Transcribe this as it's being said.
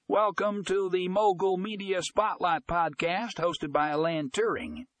Welcome to the Mogul Media Spotlight podcast hosted by Alan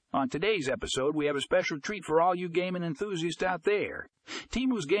Turing. On today's episode, we have a special treat for all you gaming enthusiasts out there.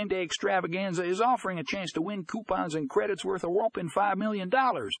 Temu's Game Day Extravaganza is offering a chance to win coupons and credits worth a whopping $5 million.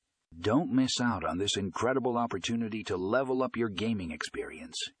 Don't miss out on this incredible opportunity to level up your gaming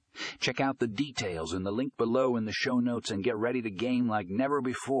experience. Check out the details in the link below in the show notes and get ready to game like never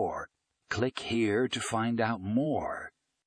before. Click here to find out more.